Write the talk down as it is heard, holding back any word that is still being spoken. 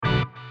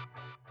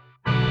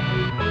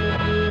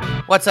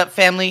What's up,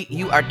 family?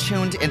 You are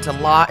tuned into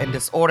Law and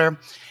Disorder,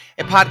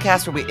 a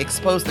podcast where we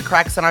expose the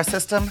cracks in our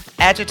system,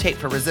 agitate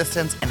for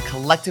resistance, and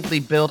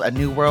collectively build a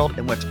new world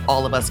in which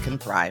all of us can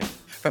thrive.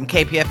 From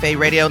KPFA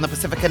Radio and the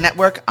Pacifica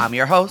Network, I'm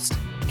your host,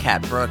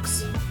 Kat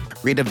Brooks.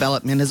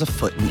 Redevelopment is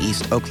afoot in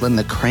East Oakland.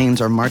 The cranes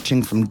are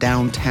marching from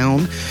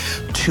downtown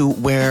to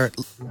where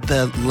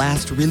the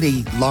last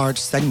really large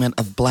segment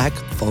of black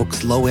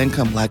folks,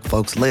 low-income black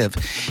folks, live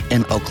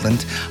in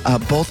Oakland.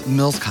 Both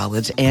Mills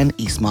College and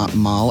Eastmont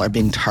Mall are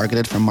being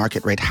targeted for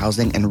market-rate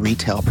housing and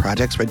retail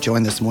projects. We're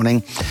joined this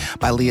morning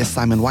by Leah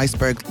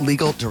Simon-Weisberg,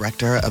 Legal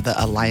Director of the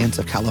Alliance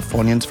of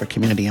Californians for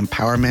Community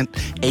Empowerment,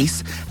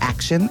 ACE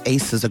Action.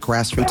 ACE is a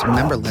grassroots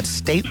member-led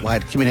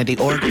statewide community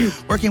org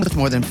working with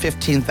more than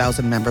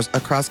 15,000 members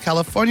across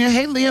California.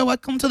 Hey, Leah,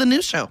 welcome to the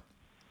news show.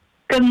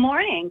 Good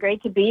morning.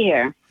 Great to be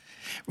here.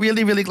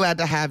 Really, really glad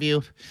to have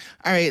you.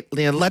 All right,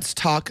 Leah, let's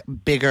talk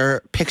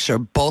bigger picture.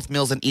 Both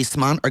Mills and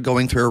Eastmont are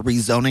going through a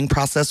rezoning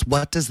process.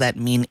 What does that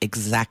mean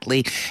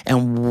exactly?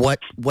 And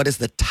what is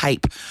the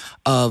type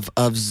of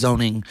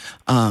zoning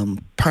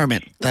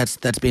permit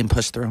that's being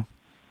pushed through?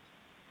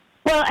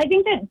 Well, I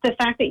think that the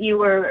fact that you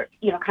were,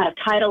 kind of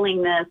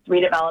titling this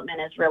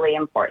redevelopment is really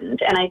important.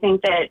 And I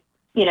think that,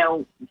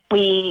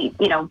 we,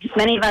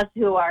 many of us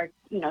who are,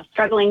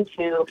 struggling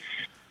to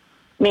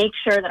make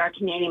sure that our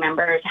community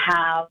members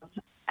have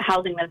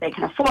housing that they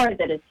can afford,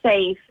 that is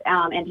safe,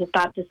 and to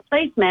stop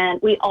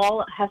displacement, we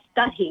all have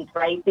studied,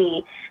 right,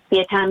 the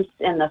attempts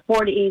in the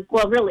 40s,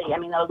 well, really,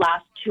 the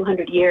last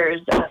 200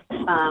 years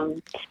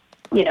of,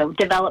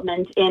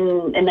 development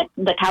in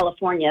the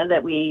California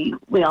that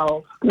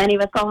many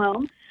of us call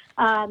home,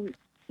 and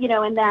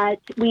that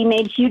we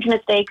made huge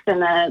mistakes in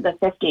the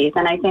 50s.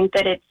 And I think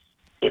that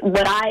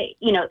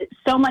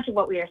so much of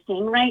what we are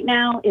seeing right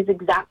now is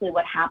exactly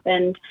what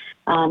happened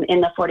in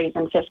the 40s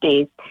and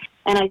 50s.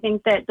 And I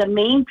think that the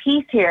main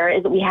piece here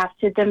is that we have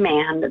to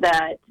demand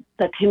that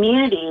the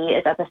community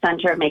is at the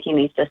center of making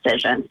these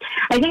decisions.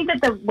 I think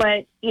that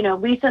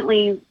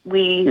recently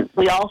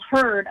we all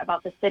heard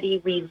about the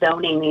city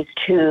rezoning these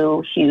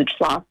two huge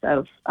swaths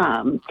of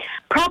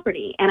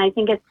property. And I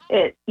think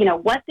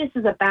what this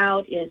is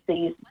about is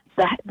the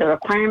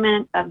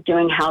requirement of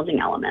doing housing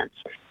elements.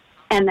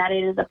 And that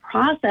it is a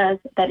process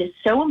that is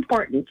so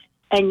important,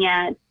 and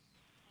yet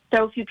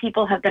so few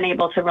people have been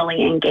able to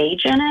really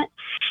engage in it.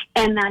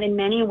 And that in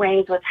many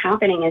ways what's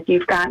happening is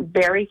you've got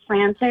very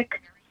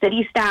frantic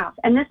city staff,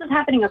 and this is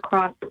happening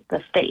across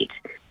the state.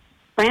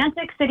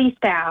 Frantic city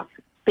staff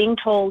being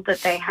told that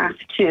they have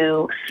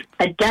to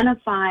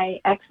identify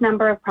X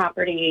number of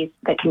properties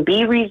that can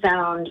be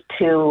rezoned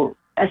to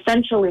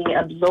essentially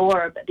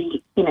absorb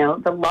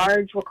the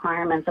large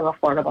requirements of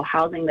affordable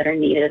housing that are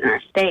needed in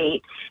our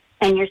state.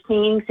 And you're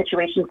seeing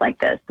situations like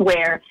this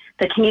where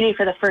the community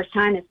for the first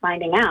time is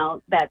finding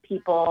out that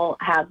people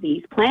have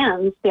these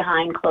plans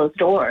behind closed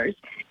doors.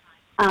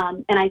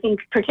 And I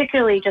think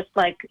particularly just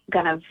like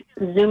kind of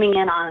zooming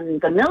in on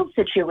the Mills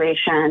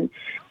situation,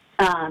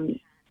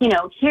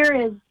 here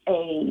is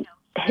a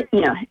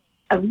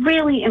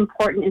really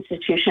important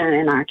institution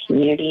in our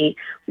community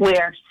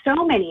where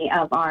so many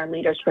of our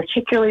leaders,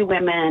 particularly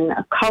women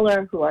of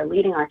color who are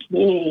leading our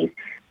communities,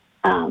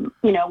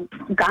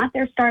 got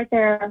their start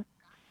there,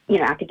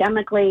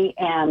 academically,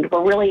 and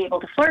were really able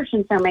to flourish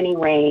in so many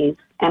ways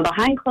and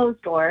behind closed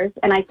doors.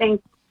 And I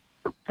think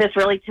this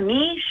really, to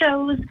me,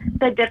 shows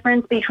the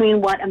difference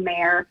between what a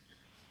mayor,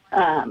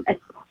 a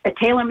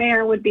Taylor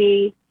mayor would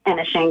be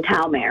and a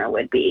Shangtao mayor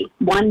would be.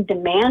 One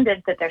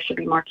demanded that there should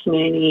be more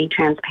community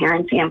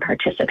transparency and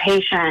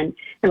participation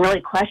and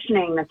really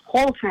questioning this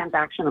whole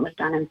transaction that was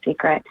done in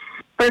secret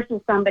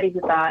versus somebody who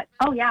thought,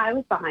 oh, yeah, I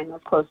was behind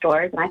those closed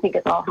doors and I think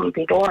it's all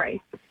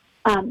hunky-dory.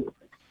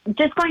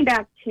 Just going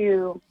back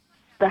to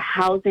the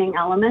housing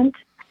element,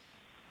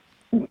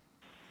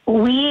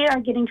 we are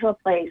getting to a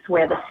place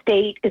where the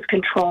state is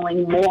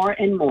controlling more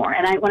and more.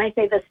 And when I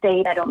say the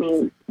state, I don't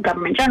mean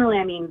government generally.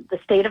 I mean the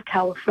state of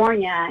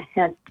California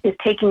is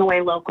taking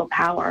away local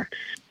power,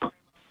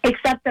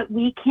 except that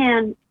we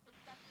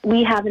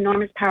have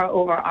enormous power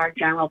over our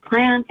general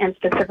plan and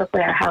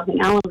specifically our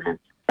housing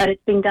elements. But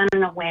it's being done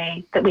in a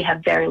way that we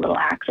have very little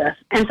access.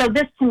 And so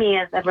this, to me,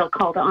 is a real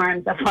call to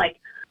arms of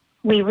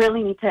we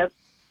really need to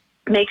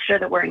make sure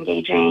that we're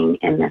engaging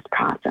in this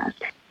process.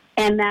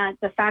 And that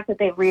the fact that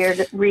they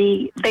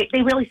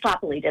they really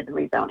sloppily did the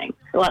rezoning.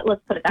 So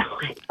let's put it that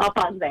way. I'll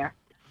pause there.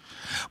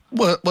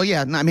 Well,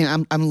 yeah.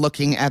 I'm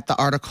looking at the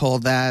article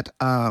that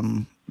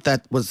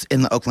was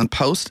in the Oakland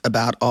Post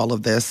about all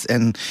of this,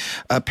 and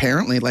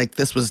apparently,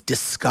 this was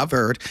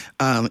discovered.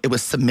 It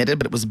was submitted,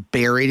 but it was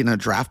buried in a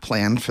draft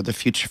plan for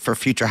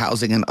future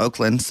housing in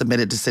Oakland,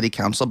 submitted to City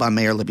Council by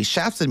Mayor Libby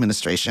Schaaf's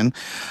administration.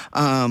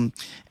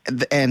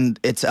 And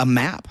it's a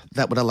map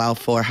that would allow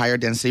for higher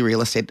density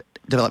real estate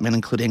development,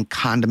 including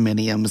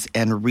condominiums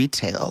and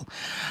retail.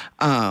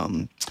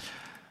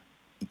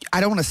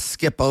 I don't want to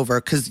skip over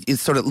because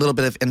it's sort of a little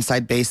bit of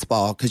inside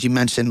baseball because you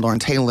mentioned Lauren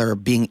Taylor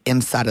being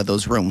inside of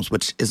those rooms,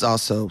 which is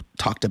also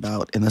talked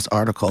about in this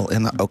article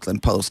in the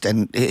Oakland Post.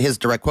 And his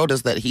direct quote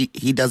is that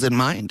he doesn't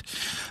mind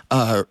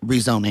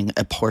rezoning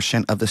a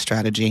portion of the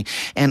strategy.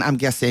 And I'm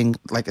guessing,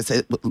 like I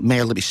said,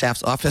 Mayor Libby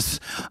Schaaf's office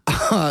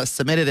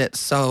submitted it.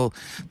 So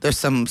there's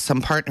some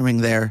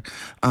partnering there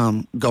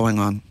going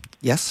on.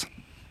 Yes?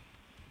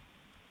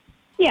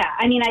 Yeah,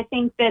 I mean, I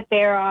think that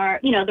there are,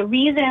 the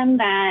reason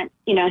that,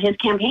 his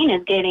campaign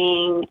is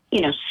getting,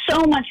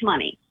 so much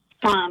money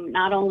from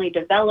not only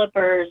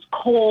developers,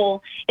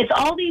 coal, it's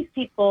all these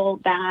people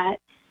that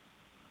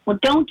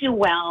don't do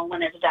well when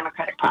there's a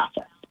democratic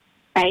process,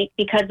 right?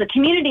 Because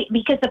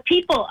the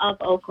people of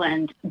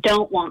Oakland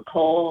don't want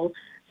coal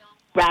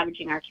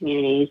ravaging our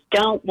communities,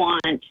 don't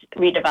want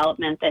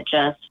redevelopment that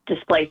just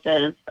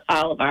displaces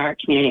all of our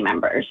community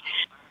members.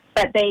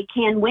 But they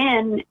can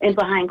win in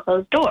behind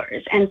closed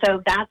doors. And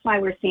so that's why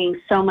we're seeing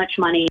so much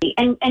money.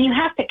 And you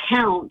have to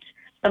count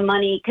the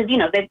money because,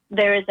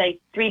 there is a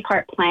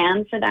 3-part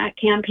plan for that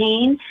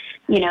campaign.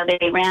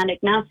 They ran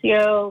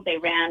Ignacio, they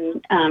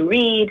ran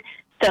Reed,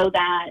 so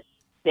that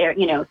they're,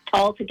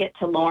 all to get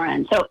to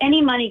Lauren. So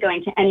any money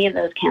going to any of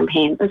those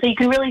campaigns. And so you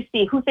can really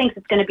see who thinks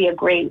it's going to be a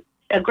great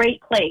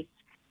place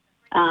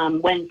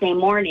Wednesday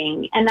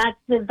morning. And that's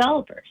the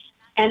developers.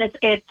 And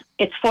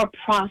it's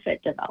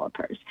for-profit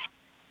developers.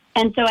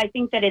 And so I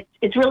think that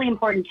it's really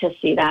important to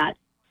see that.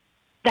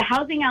 The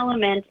housing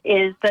element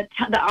is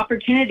the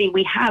opportunity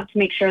we have to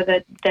make sure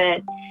that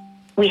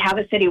we have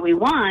a city we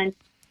want,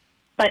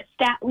 but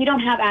we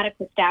don't have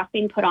adequate staff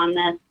being put on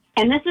this.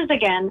 And this is,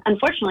 again,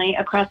 unfortunately,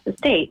 across the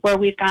state where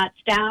we've got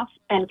staff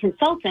and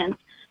consultants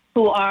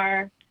who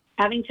are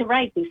having to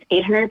write these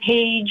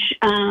 800-page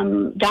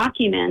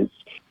documents.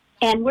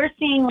 And we're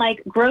seeing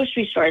like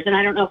grocery stores, and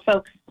I don't know if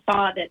folks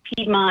saw that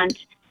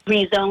Piedmont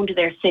rezoned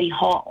their city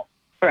hall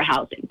for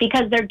housing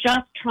because they're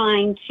just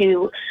trying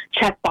to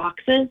check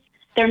boxes.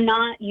 They're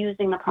not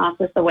using the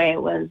process the way it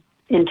was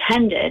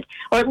intended,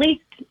 or at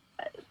least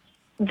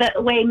the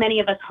way many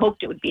of us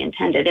hoped it would be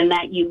intended, in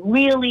that you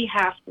really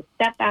have to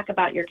step back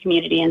about your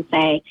community and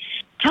say,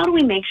 how do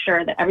we make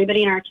sure that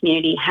everybody in our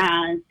community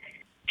has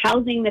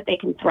housing that they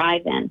can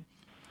thrive in?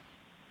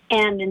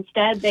 And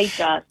instead, they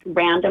just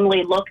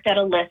randomly looked at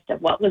a list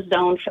of what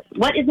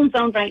isn't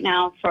zoned right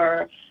now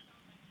for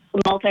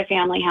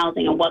multifamily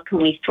housing, and what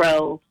can we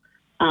throw.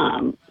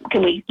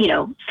 Can we,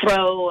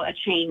 throw a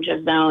change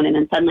of zone and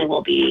then suddenly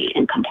we'll be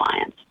in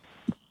compliance?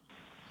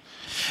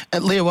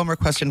 Leah, one more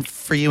question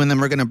for you, and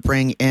then we're going to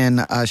bring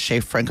in Shay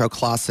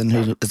Franco-Clausen,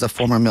 who is a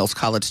former Mills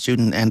College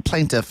student and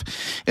plaintiff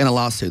in a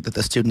lawsuit that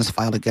the students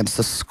filed against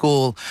the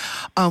school.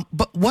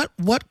 But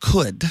what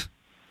could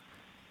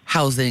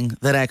housing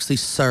that actually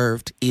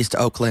served East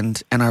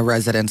Oakland and our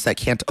residents that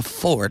can't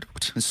afford,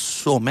 which is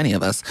so many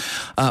of us,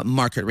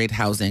 market rate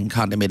housing,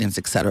 condominiums,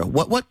 et cetera.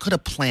 What could a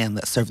plan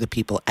that served the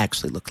people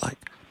actually look like?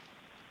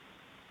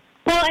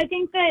 Well, I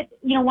think that,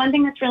 one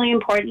thing that's really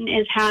important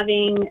is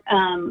having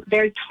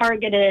very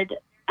targeted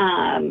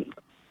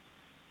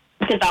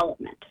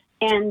development.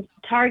 And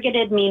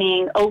targeted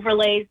meaning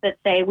overlays that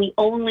say we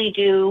only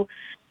do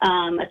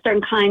a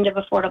certain kind of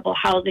affordable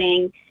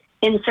housing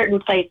in certain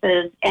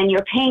places, and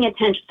you're paying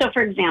attention. So,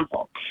 for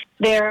example,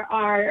 there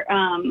are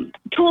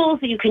tools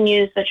that you can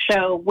use that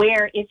show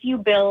where if you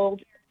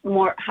build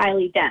more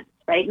highly dense,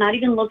 right, not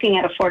even looking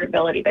at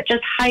affordability, but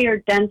just higher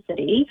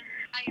density,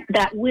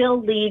 that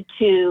will lead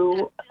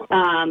to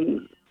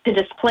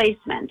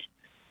displacement.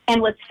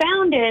 And what's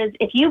found is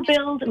if you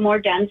build more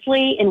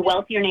densely in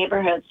wealthier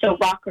neighborhoods, so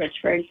Rockridge,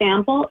 for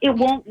example, it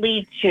won't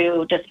lead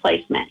to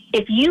displacement.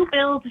 If you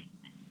build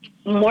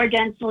more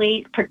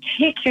densely,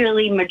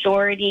 particularly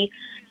majority,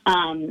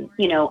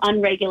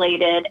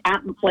 unregulated,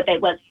 at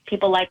what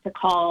people like to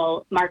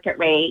call market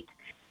rate,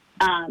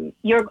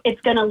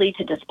 it's going to lead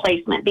to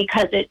displacement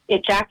because it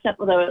jacks up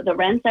the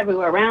rents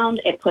everywhere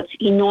around. It puts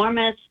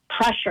enormous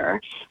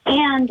pressure,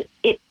 and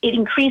it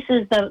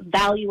increases the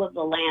value of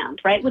the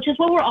land, right? Which is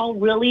what we're all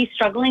really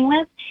struggling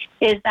with,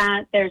 is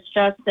that there's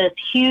just this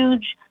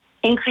huge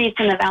increase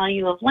in the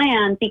value of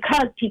land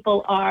because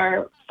people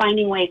are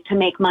finding ways to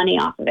make money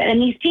off of it. And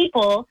these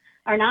people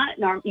are not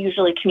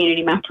usually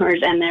community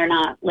members, and they're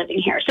not living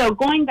here. So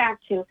going back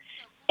to,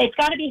 it's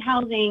got to be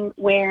housing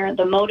where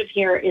the motive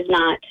here is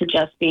not to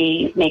just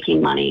be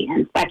making money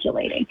and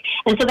speculating.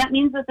 And so that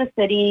means that the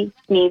city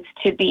needs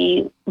to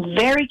be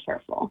very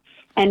careful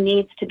and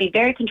needs to be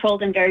very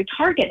controlled and very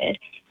targeted.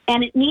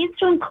 And it needs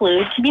to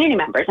include community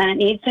members, and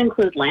it needs to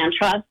include land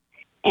trusts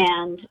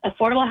and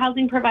affordable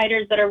housing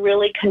providers that are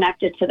really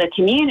connected to the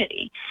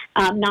community,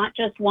 not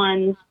just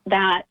ones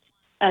that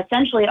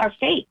essentially are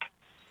fake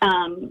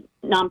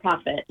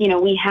nonprofit.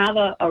 We have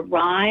a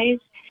rise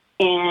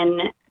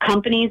in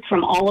companies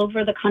from all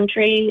over the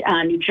country,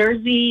 New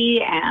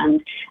Jersey,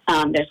 and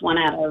there's one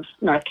out of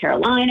North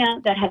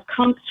Carolina that have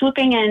come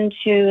swooping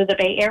into the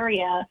Bay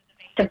Area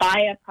to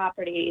buy up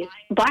properties.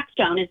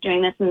 Blackstone is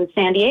doing this in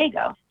San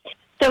Diego.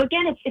 So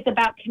again, it's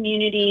about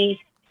community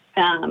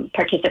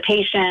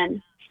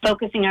participation,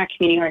 focusing our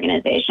community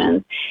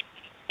organizations.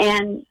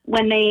 And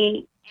when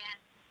they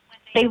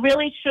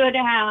really should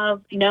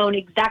have known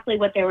exactly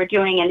what they were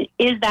doing, and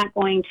is that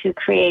going to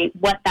create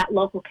what that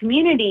local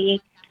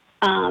community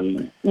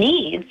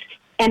needs?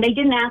 And they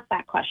didn't ask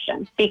that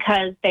question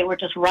because they were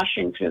just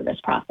rushing through this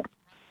process.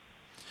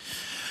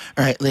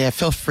 All right, Leah,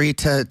 feel free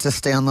to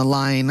stay on the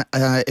line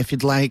if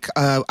you'd like.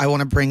 I want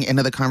to bring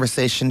into the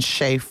conversation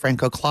Shay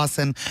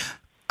Franco-Clausen,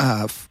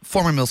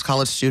 former Mills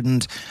College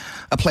student,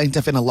 a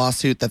plaintiff in a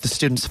lawsuit that the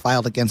students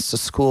filed against the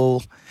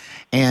school.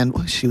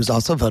 And she was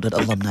also voted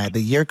Alumni of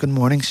the Year. Good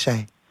morning,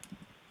 Shay.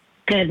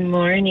 Good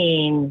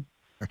morning.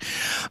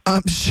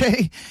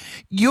 Shay,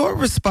 your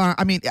response,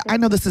 I mean, I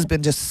know this has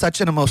been just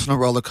such an emotional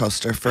roller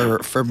coaster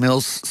for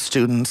Mills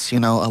students,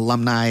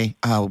 alumni.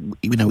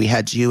 We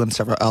had you and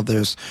several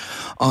others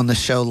on the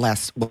show on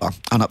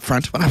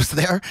Upfront when I was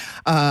there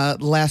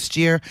last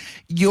year.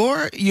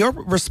 Your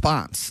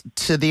response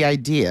to the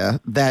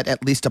idea that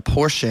at least a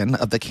portion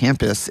of the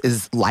campus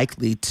is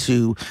likely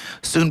to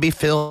soon be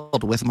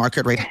filled with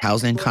market rate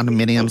housing,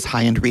 condominiums,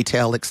 high-end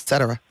retail, et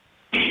cetera.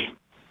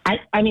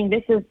 I mean,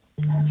 this is...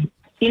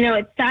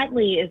 it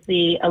sadly is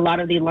a lot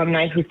of the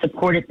alumni who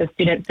supported the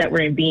students that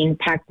were being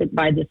impacted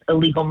by this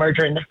illegal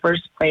merger in the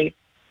first place.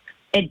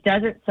 It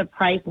doesn't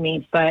surprise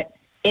me, but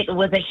it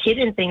was a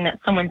hidden thing that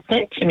someone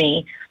sent to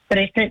me that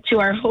I sent to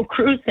our whole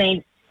crew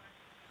saying,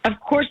 of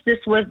course, this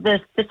was the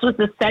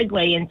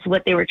segue into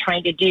what they were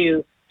trying to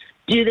do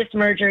this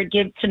merger,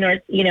 give to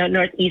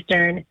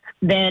Northeastern,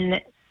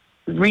 then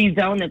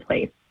rezone the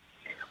place.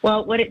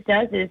 Well, what it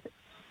does is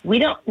we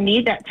don't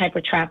need that type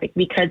of traffic,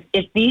 because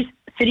if these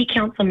city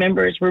council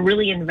members were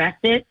really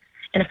invested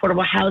in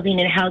affordable housing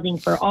and housing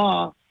for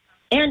all,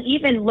 and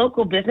even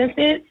local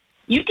businesses,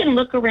 you can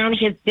look around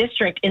his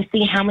district and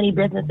see how many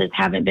businesses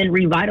haven't been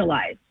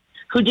revitalized,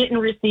 who didn't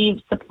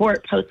receive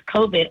support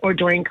post-COVID or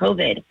during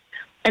COVID.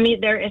 I mean,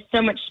 there is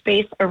so much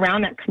space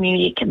around that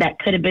community that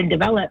could have been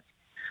developed,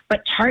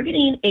 but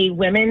targeting a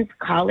women's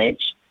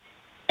college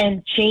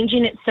and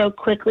changing it so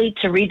quickly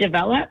to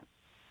redevelop,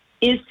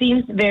 it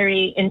seems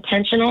very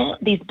intentional,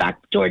 these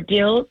backdoor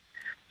deals,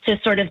 to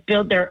sort of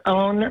build their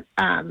own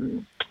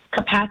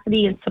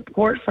capacity and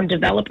support from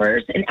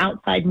developers and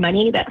outside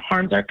money that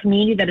harms our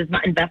community, that is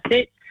not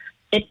invested.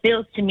 It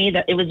feels to me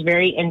that it was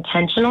very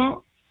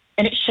intentional,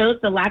 and it shows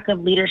the lack of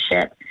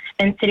leadership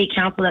in city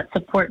council that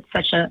supports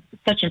such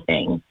a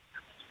thing.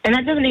 And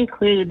that doesn't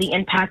include the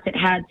impact it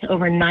had to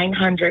over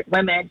 900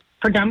 women,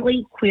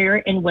 predominantly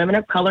queer and women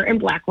of color and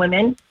Black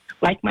women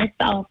like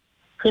myself,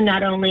 who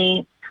not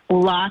only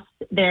lost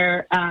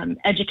their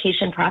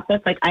education process.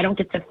 Like, I don't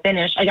get to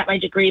finish. I got my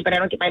degree, but I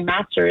don't get my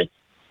master's,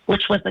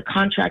 which was the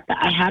contract that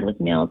I had with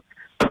Mills.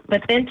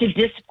 But then to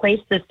displace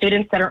the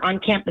students that are on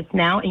campus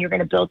now, and you're going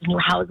to build new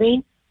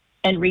housing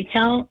and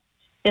retail,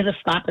 is a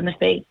slap in the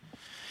face.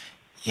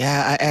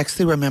 Yeah, I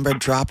actually remember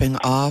dropping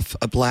off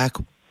a Black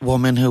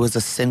woman who was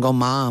a single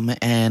mom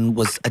and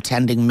was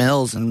attending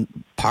Mills, and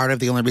part of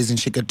the only reason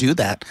she could do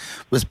that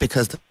was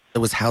because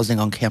there was housing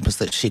on campus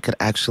that she could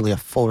actually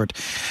afford.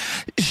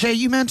 Shay,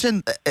 you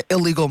mentioned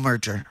illegal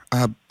merger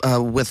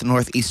with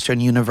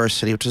Northeastern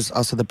University, which is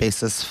also the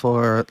basis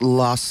for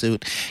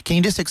lawsuit. Can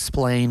you just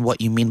explain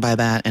what you mean by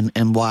that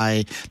and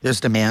why there's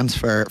demands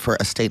for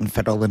a state and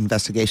federal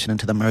investigation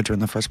into the merger in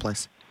the first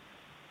place?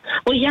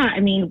 Well, yeah,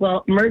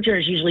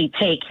 mergers usually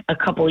take a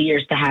couple of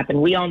years to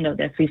happen. We all know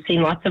this. We've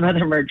seen lots of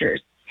other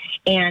mergers.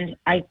 And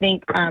I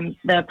think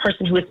the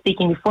person who was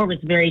speaking before was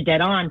very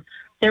dead on.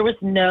 There was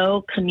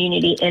no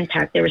community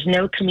impact. There was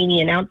no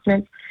community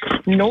announcements,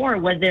 nor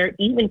was there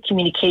even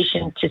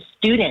communication to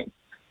students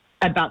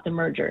about the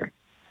merger.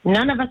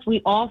 None of us,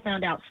 we all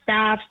found out,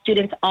 staff,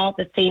 students, all at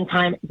the same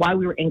time while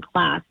we were in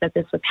class, that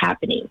this was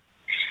happening.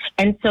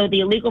 And so the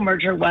illegal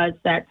merger was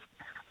that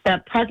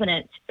the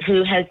president,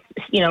 who has,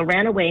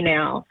 ran away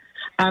now,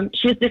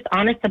 she was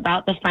dishonest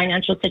about the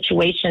financial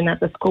situation that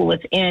the school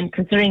was in,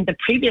 considering the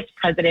previous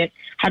president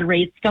had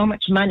raised so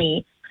much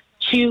money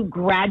to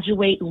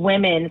graduate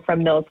women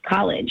from Mills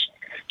College.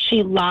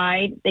 She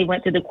lied. They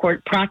went through the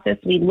court process.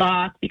 We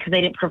lost because they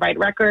didn't provide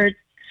records,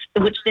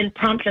 which then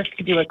prompted us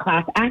to do a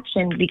class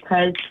action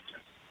because,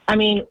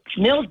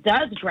 Mills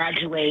does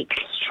graduate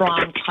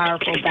strong,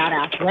 powerful,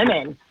 badass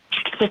women.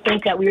 To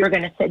think that we were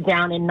going to sit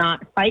down and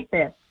not fight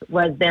this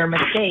was their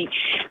mistake.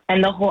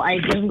 And the whole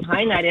idea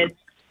behind that is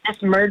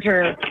this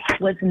merger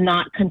was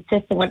not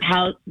consistent with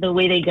the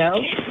way they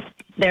go.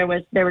 There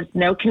was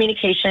no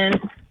communication.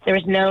 There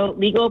was no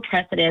legal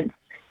precedent,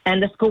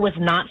 and the school was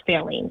not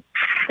failing.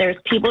 There's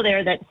people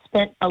there that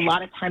spent a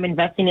lot of time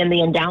investing in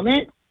the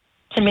endowment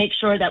to make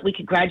sure that we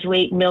could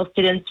graduate Mill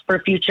students for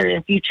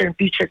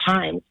future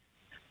times.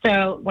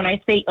 So when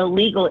I say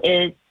illegal,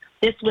 is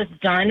this was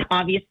done,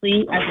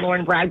 obviously, as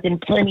Lauren bragged in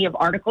plenty of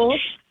articles,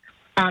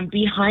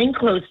 behind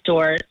closed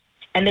doors,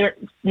 and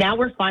now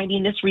we're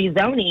finding this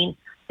rezoning.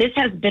 This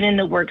has been in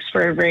the works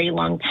for a very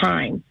long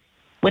time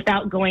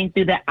without going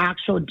through the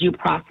actual due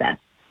process.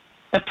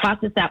 The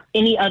process that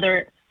any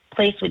other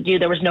place would do.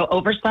 There was no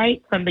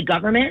oversight from the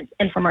government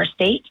and from our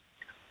state.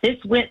 This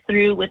went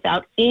through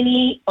without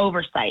any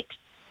oversight,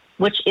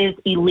 which is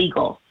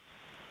illegal.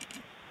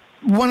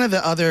 One of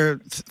the other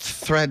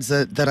threads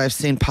that I've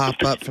seen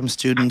pop up from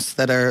students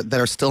that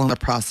are still in the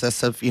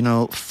process of,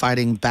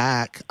 fighting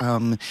back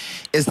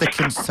is the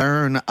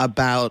concern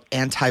about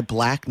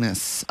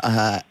anti-Blackness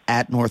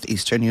at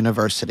Northeastern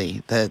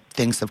University, that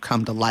things have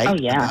come to light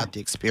about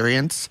the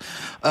experience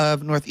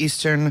of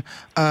Northeastern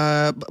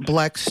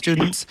Black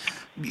students.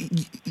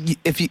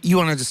 If you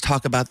want to just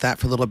talk about that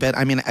for a little bit.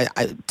 I mean,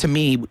 to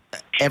me,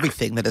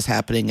 everything that is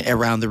happening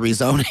around the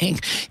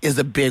rezoning is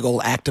a big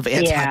old act of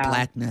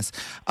anti-Blackness.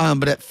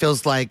 But it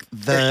feels like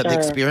the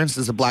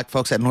experiences of Black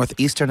folks at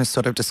Northeastern is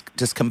sort of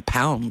just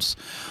compounds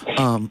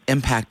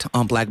impact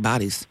on Black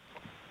bodies.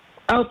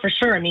 Oh, for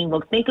sure. I mean,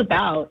 well, think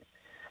about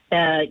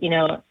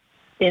the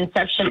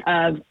inception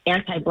of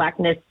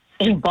anti-Blackness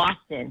in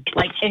Boston,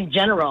 like in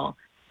general,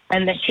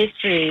 and the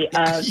history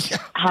of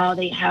how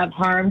they have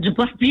harmed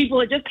Black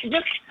people. Just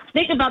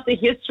think about the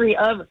history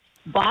of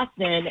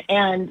Boston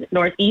and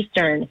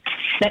Northeastern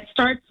that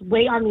starts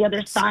way on the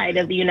other side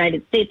of the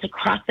United States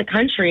across the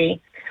country.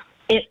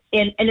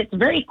 And it's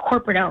very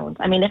corporate owned.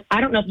 I mean,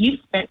 I don't know if you've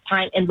spent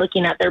time in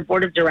looking at their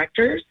board of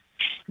directors,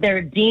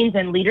 their deans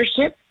and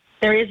leadership.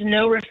 There is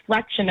no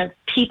reflection of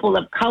people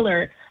of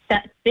color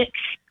that fits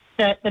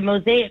the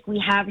mosaic we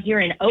have here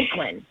in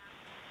Oakland.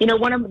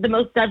 One of the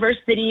most diverse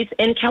cities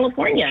in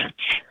California.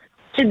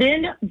 To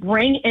then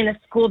bring in a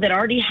school that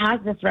already has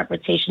this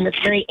reputation that's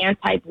very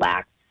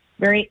anti-Black,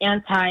 very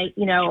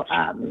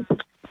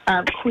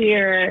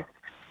queer,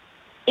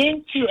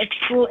 into a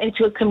school,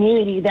 into a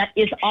community that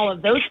is all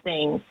of those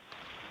things,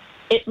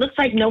 it looks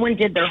like no one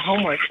did their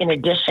homework in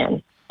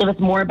addition. It was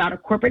more about a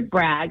corporate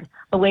brag,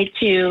 a way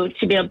to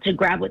be able to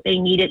grab what they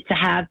needed to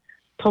have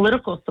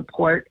political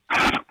support,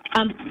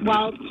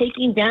 while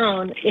taking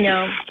down,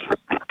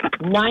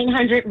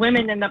 900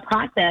 women in the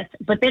process.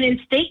 But then in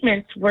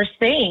statements, we're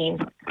saying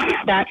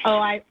that,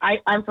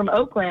 I'm from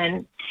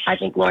Oakland. I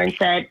think Lauren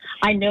said,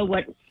 I know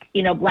what,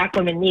 Black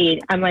women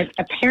need. I'm like,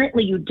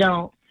 apparently you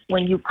don't.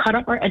 When you cut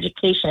off our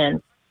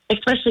education,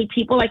 especially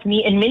people like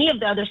me and many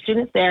of the other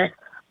students there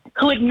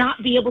who would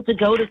not be able to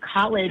go to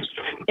college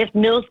if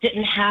Mills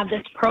didn't have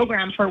this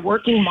program for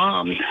working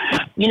moms,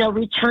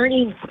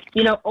 returning,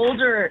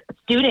 older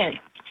students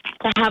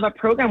to have a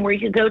program where you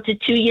could go to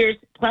 2 years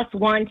plus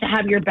one to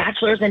have your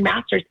bachelor's and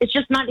master's. It's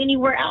just not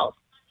anywhere else.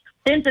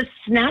 Then to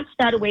snatch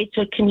that away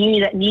to a community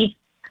that needs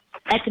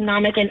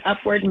economic and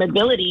upward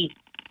mobility,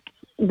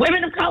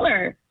 women of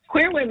color,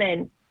 queer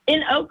women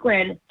in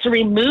Oakland, to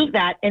remove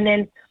that. And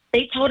then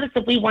they told us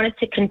if we wanted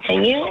to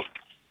continue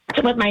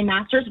with my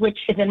master's, which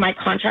is in my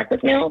contract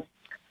with Mills,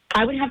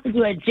 I would have to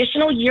do an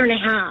additional year and a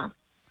half,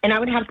 and I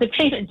would have to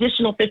pay an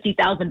additional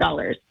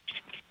 $50,000.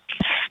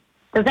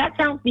 Does that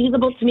sound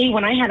feasible to me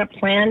when I had a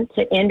plan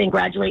to end and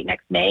graduate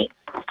next May?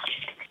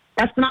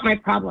 That's not my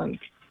problem.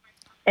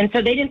 And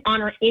so they didn't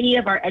honor any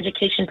of our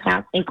education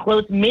paths and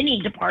closed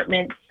many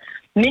departments,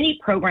 many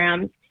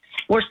programs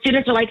where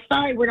students are like,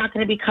 sorry, we're not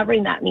going to be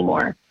covering that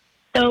anymore.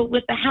 So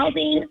with the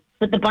housing,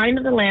 with the buying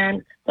of the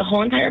land, the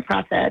whole entire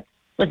process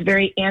was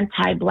very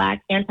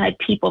anti-Black,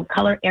 anti-people of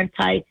color,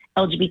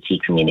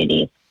 anti-LGBT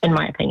community, in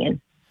my opinion.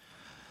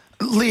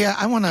 Leah,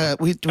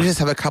 we just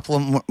have a couple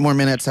of more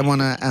minutes. I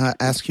want to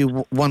ask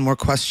you one more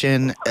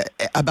question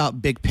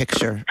about big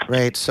picture,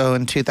 right? So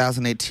in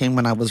 2018,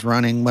 when I was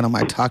running, one of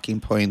my talking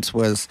points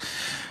was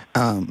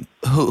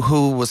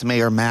who was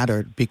mayor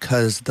mattered,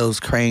 because those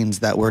cranes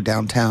that were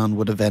downtown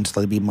would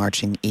eventually be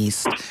marching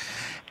east.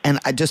 And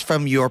just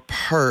from your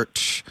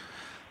perch,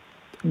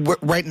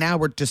 right now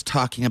we're just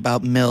talking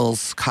about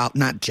Mills,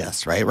 not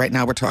just, right? Right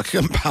now we're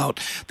talking about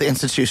the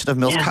institution of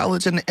Mills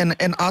College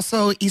and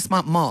also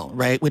Eastmont Mall,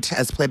 right? Which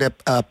has played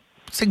a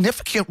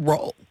significant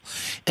role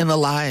in the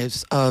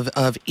lives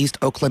of East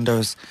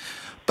Oaklanders.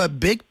 But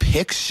big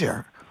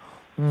picture,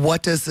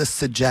 what does this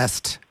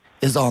suggest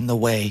is on the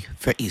way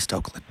for East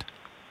Oakland?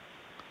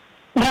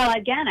 Well,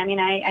 again, I mean,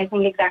 I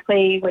think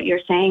exactly what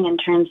you're saying in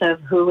terms of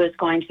who is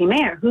going to be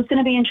mayor, who's going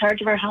to be in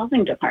charge of our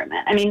housing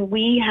department. I mean,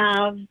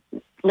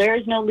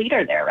 there's no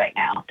leader there right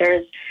now.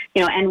 There's,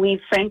 and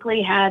we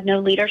frankly had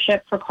no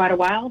leadership for quite a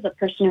while. The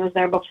person who was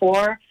there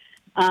before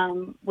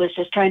was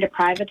just trying to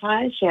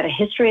privatize. She had a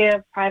history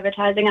of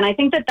privatizing. And I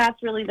think that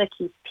that's really the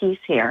key piece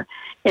here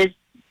is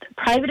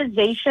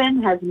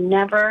privatization has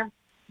never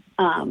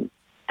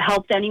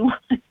helped anyone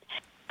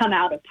come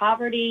out of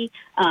poverty,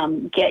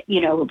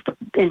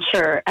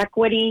 ensure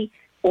equity,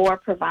 or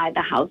provide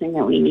the housing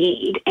that we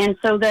need. And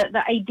so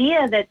the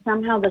idea that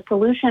somehow the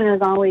solution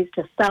is always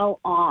to sell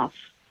off,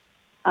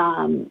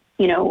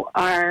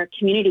 our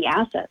community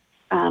assets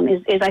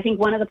is I think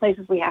one of the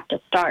places we have to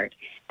start.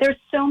 There's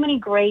so many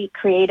great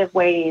creative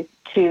ways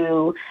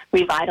to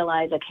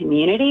revitalize a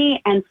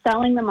community, and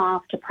selling them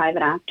off to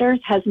private actors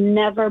has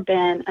never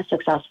been a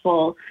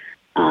successful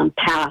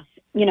path.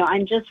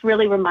 I'm just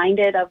really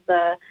reminded of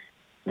the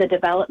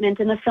development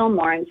in the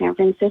Fillmore in San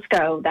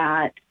Francisco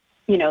that,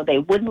 they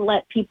wouldn't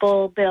let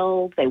people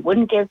build. They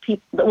wouldn't give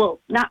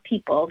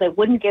they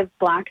wouldn't give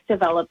Black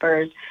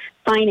developers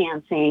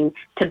financing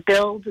to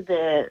build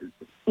the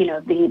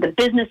the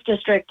business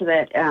district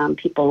that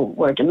people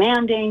were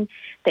demanding.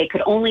 They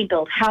could only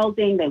build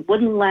housing. They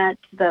wouldn't let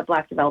the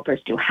Black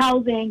developers do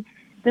housing.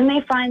 Then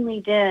they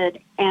finally did.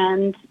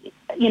 And,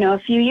 a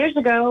few years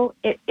ago,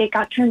 it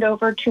got turned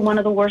over to one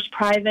of the worst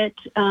private,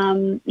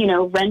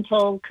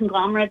 rental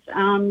conglomerates,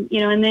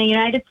 in the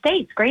United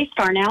States.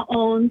 Greystar now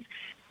owns,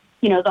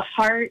 the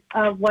heart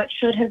of what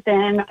should have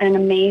been an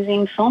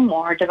amazing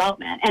Fillmore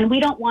development. And we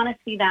don't want to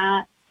see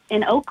that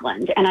in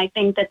Oakland. And I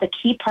think that the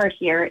key part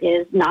here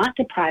is not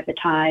to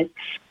privatize,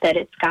 that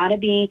it's got to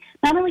be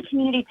not only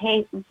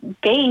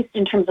community-based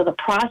in terms of the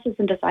process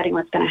and deciding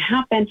what's going to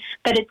happen,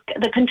 but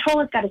the control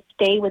has got to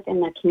stay within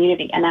the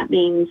community. And that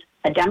means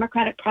a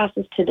democratic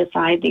process to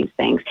decide these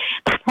things.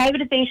 But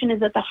privatization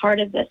is at the heart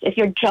of this. If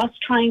you're just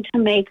trying to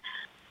make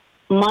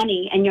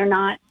money and you're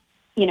not,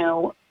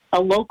 a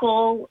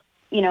local,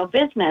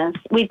 business,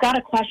 we've got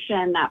to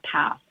question that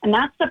path. And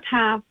that's the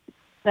path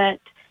that,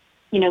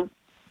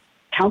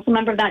 council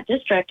member of that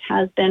district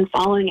has been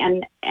following.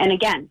 And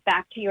again,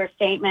 back to your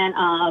statement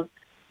of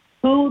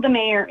who the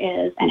mayor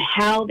is and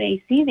how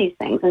they see these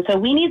things. And so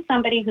we need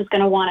somebody who's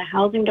going to want a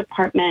housing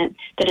department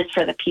that is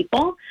for the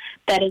people,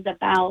 that is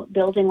about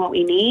building what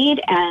we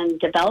need and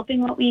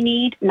developing what we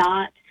need,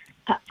 not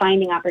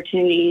finding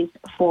opportunities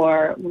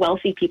for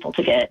wealthy people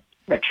to get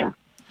richer.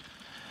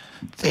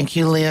 Thank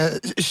you, Leah.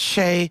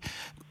 Shay,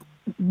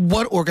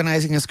 what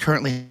organizing is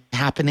currently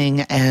happening,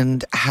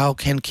 and how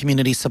can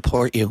community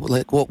support you?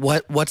 Like,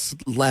 what's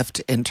left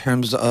in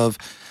terms of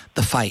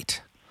the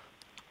fight?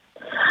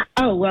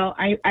 Oh, well,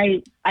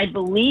 I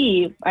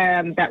believe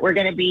that we're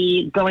going to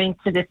be going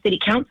to the city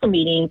council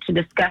meeting to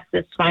discuss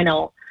this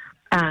final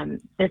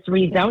this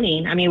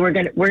rezoning. I mean,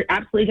 we're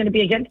absolutely going to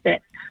be against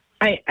it.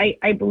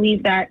 I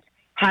believe that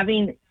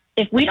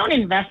if we don't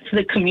invest to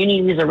the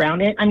communities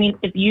around it, I mean,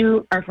 if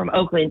you are from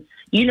Oakland,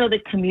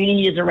 the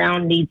communities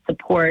around need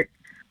support,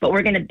 but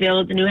we're going to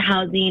build new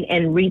housing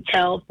and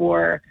retail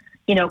for,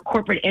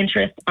 corporate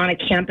interests on a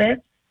campus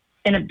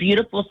in a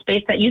beautiful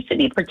space that used to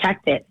be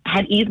protected,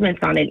 had easements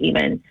on it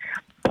even.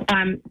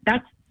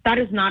 That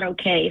is not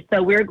okay.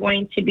 So we're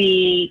going to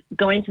be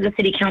going to the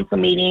city council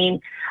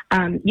meeting.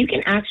 You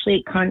can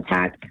actually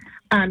contact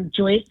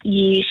Joyce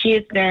Yee. She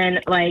has been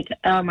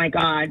oh my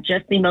God,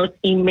 just the most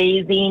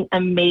amazing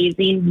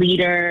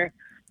leader.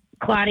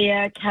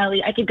 Claudia,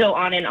 Kelly, I could go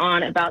on and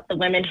on about the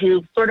women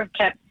who sort of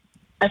kept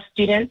us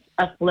students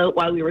afloat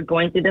while we were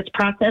going through this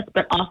process,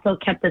 but also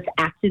kept us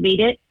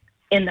activated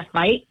in the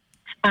fight.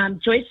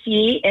 Joyce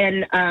Yee,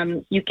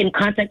 and you can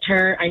contact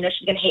her. I know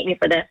she's going to hate me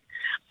for this,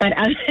 but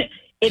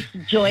it's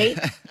Joyce,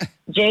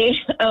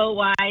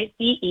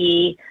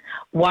 JoyceYee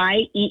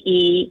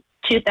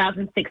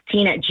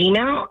 2016 at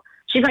Gmail.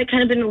 She's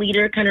kind of been the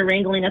leader, kind of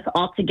wrangling us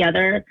all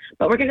together.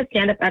 But we're going to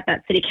stand up at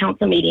that city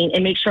council meeting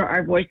and make sure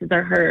our voices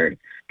are heard,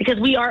 because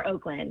we are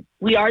Oakland.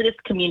 We are this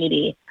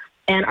community,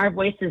 and our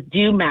voices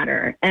do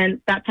matter.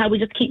 And that's how we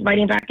just keep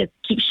fighting back, is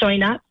keep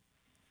showing up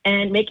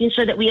and making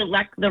sure that we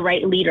elect the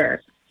right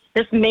leader.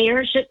 This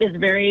mayorship is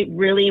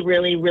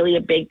really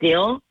a big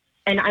deal.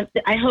 And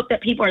I hope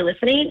that people are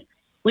listening.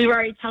 We were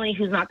already telling you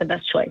who's not the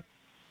best choice.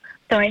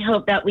 So I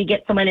hope that we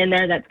get someone in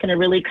there that's going to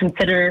really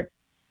consider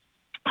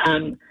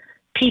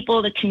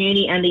people, the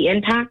community, and the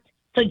impact.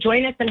 So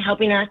join us in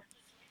helping us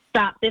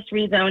stop this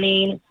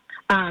rezoning,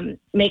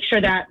 make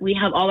sure that we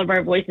have all of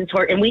our voices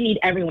heard. And we need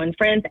everyone,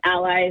 friends,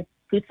 allies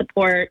who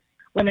support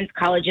women's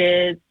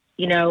colleges,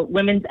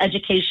 women's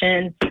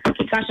education.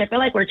 Gosh, I feel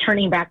like we're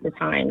turning back the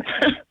time,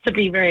 to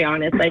be very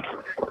honest.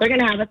 They're going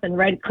to have us in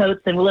red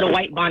coats and little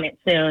white bonnets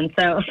soon.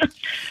 So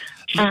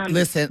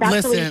listen.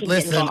 I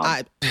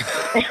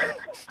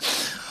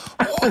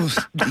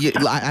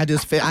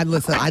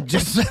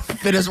just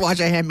finished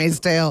watching Handmaid's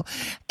Tale,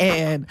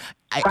 and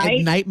I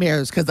had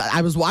nightmares because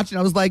I was watching.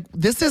 I was like,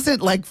 "This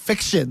isn't like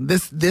fiction.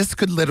 This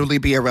could literally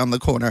be around the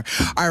corner."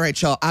 All right,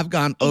 y'all. I've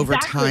gone over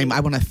time. I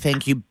want to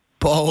thank you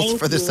both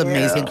for this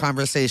amazing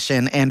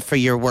conversation and for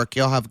your work.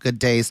 Y'all have good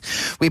days.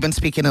 We've been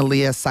speaking to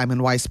Leah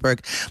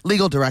Simon-Weisberg,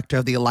 Legal Director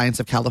of the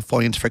Alliance of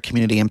Californians for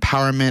Community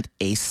Empowerment,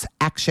 ACE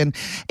Action.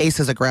 ACE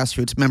is a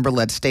grassroots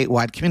member-led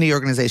statewide community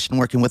organization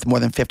working with more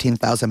than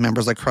 15,000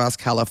 members across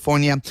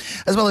California,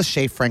 as well as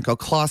Shay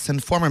Franco-Clausen,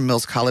 former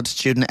Mills College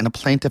student and a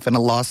plaintiff in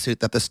a lawsuit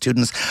that the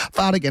students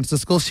filed against the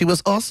school. She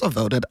was also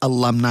voted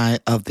Alumni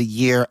of the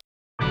Year.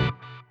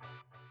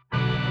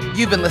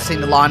 You've been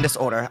listening to Law and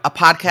Disorder, a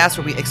podcast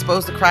where we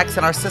expose the cracks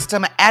in our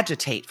system,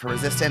 agitate for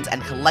resistance,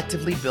 and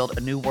collectively build a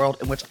new world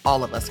in which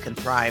all of us can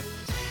thrive.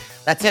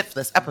 That's it for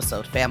this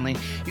episode, family.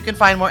 You can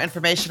find more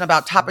information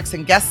about topics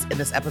and guests in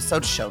this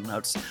episode's show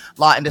notes.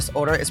 Law and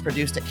Disorder is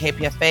produced at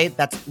KPFA,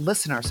 that's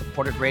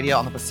listener-supported radio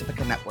on the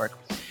Pacifica Network.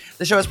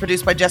 The show is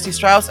produced by Jesse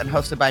Strauss and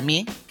hosted by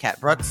me,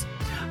 Kat Brooks.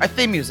 Our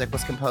theme music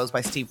was composed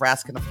by Steve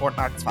Raskin of Fort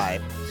Knox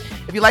 5.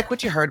 If you like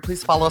what you heard,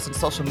 please follow us on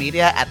social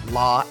media at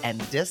Law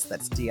and Dis,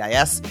 that's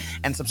DIS,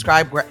 and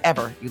subscribe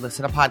wherever you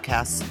listen to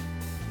podcasts.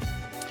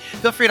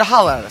 Feel free to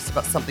holler at us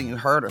about something you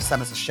heard or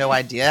send us a show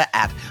idea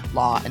at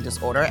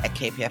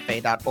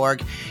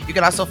lawanddisorder@kpfa.org. You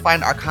can also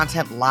find our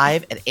content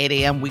live at 8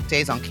 a.m.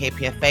 weekdays on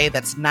KPFA.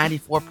 That's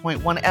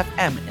 94.1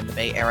 FM in the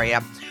Bay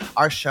Area.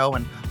 Our show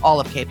and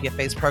all of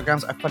KPFA's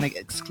programs are funded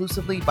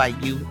exclusively by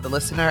you, the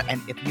listener. And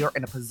if you're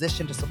in a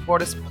position to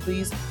support us,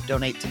 please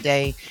donate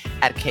today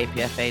at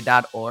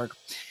kpfa.org.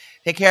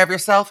 Take care of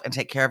yourself and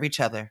take care of each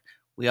other.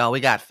 We all we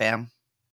got, fam.